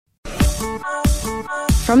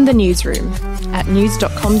From the newsroom at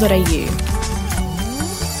news.com.au.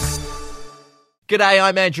 G'day,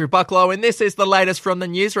 I'm Andrew Bucklow and this is the latest from the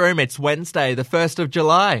newsroom. It's Wednesday, the 1st of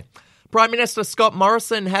July. Prime Minister Scott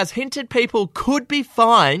Morrison has hinted people could be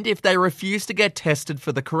fined if they refuse to get tested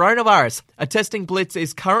for the coronavirus. A testing blitz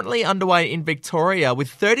is currently underway in Victoria, with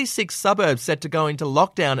 36 suburbs set to go into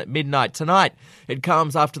lockdown at midnight tonight. It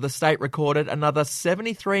comes after the state recorded another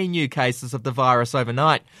 73 new cases of the virus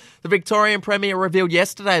overnight. The Victorian Premier revealed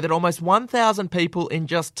yesterday that almost 1,000 people in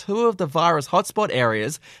just 2 of the virus hotspot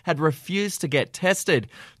areas had refused to get tested.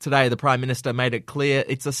 Today, the Prime Minister made it clear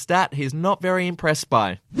it's a stat he's not very impressed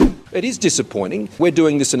by. It is disappointing. We're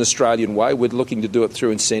doing this an Australian way. We're looking to do it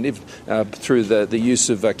through incentive, through the use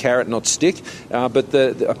of carrot, not stick. But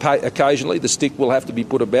occasionally the stick will have to be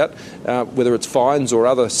put about, whether it's fines or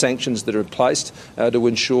other sanctions that are placed to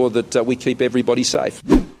ensure that we keep everybody safe.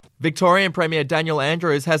 Victorian Premier Daniel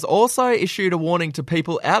Andrews has also issued a warning to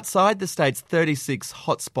people outside the state's 36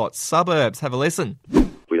 hotspot suburbs. Have a listen. If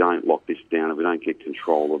we don't lock this down, if we don't get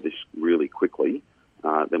control of this really quickly,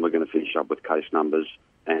 then we're going to finish up with case numbers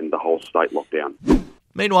and the whole state lockdown.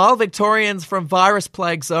 Meanwhile, Victorians from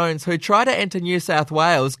virus-plagued zones who try to enter New South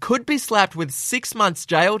Wales could be slapped with 6 months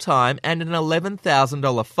jail time and an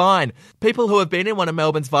 $11,000 fine. People who have been in one of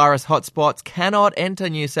Melbourne's virus hotspots cannot enter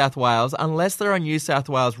New South Wales unless they're a New South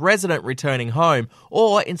Wales resident returning home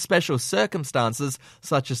or in special circumstances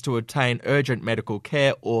such as to obtain urgent medical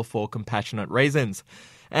care or for compassionate reasons.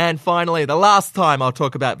 And finally, the last time I'll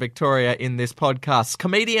talk about Victoria in this podcast,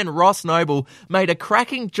 comedian Ross Noble made a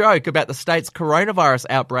cracking joke about the state's coronavirus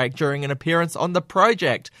outbreak during an appearance on The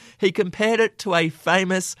Project. He compared it to a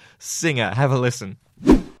famous singer. Have a listen.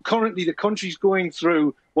 Currently, the country's going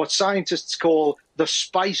through what scientists call the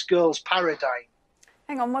Spice Girls paradigm.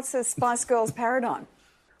 Hang on, what's the Spice Girls paradigm?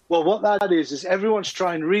 Well, what that is everyone's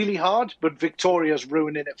trying really hard, but Victoria's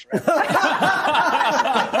ruining it for everyone.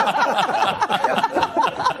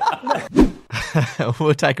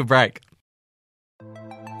 We'll take a break.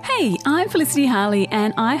 Hey, I'm Felicity Harley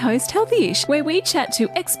and I host Healthyish, where we chat to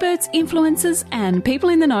experts, influencers and people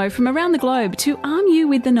in the know from around the globe to arm you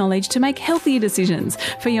with the knowledge to make healthier decisions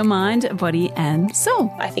for your mind, body and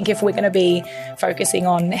soul. I think if we're going to be focusing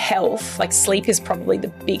on health, like sleep is probably the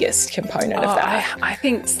biggest component of that. I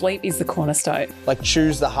think sleep is the cornerstone. Like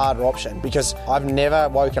choose the harder option, because I've never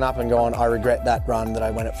woken up and gone, I regret that run that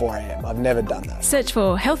I went at 4 a.m. I've never done that. Search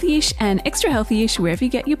for Healthyish and Extra Healthyish wherever you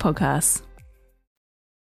get your podcasts.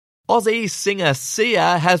 Aussie singer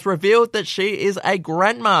Sia has revealed that she is a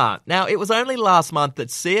grandma. Now, it was only last month that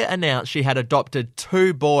Sia announced she had adopted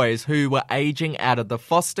 2 boys who were aging out of the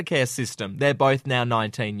foster care system. They're both now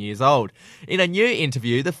 19 years old. In a new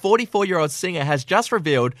interview, the 44-year-old singer has just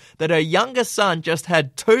revealed that her youngest son just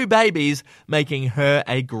had 2 babies, making her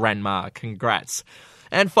a grandma. Congrats.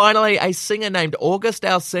 And finally, a singer named August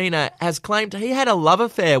Alsina has claimed he had a love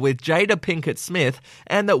affair with Jada Pinkett Smith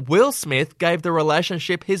and that Will Smith gave the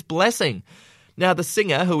relationship his blessing. Now, the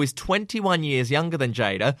singer, who is 21 years younger than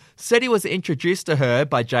Jada, said he was introduced to her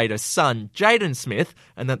by Jada's son, Jaden Smith,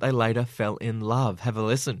 and that they later fell in love. Have a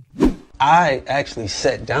listen. I actually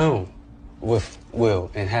sat down with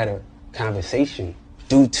Will and had a conversation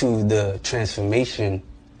due to the transformation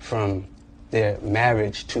from their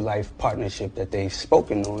marriage to life partnership that they've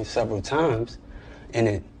spoken on several times, and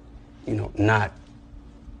it, not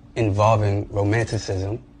involving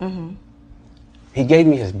romanticism. Mm-hmm. He gave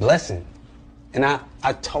me his blessing, and I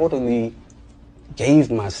totally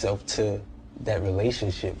gave myself to that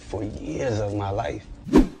relationship for years of my life.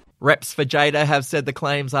 Reps for Jada have said the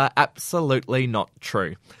claims are absolutely not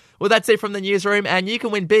true. Well, that's it from the newsroom, and you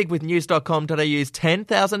can win big with news.com.au's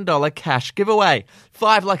 $10,000 cash giveaway.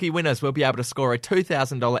 5 lucky winners will be able to score a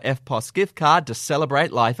 $2,000 EFTPOS gift card to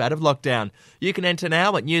celebrate life out of lockdown. You can enter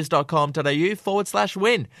now at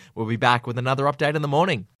news.com.au/win. We'll be back with another update in the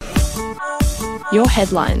morning. Your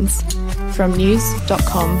headlines from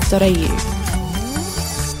news.com.au.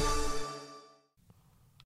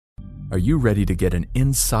 Are you ready to get an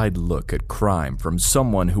inside look at crime from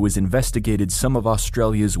someone who has investigated some of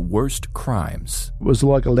Australia's worst crimes? It was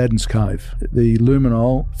like Aladdin's Cave. The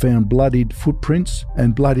luminol found bloodied footprints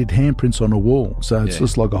and bloodied handprints on a wall, so it's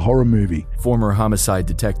just like a horror movie. Former homicide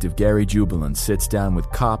detective Gary Jubilant sits down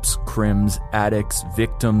with cops, crims, addicts,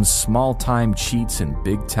 victims, small-time cheats, and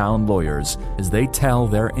big-town lawyers as they tell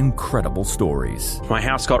their incredible stories. My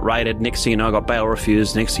house got raided. Next thing you know, I got bail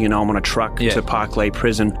refused. Next thing you know, I'm on a truck to Parklea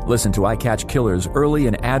Prison. Listen to I Catch Killers early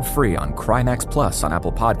and ad-free on Crimex Plus on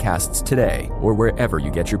Apple Podcasts today or wherever you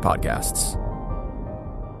get your podcasts.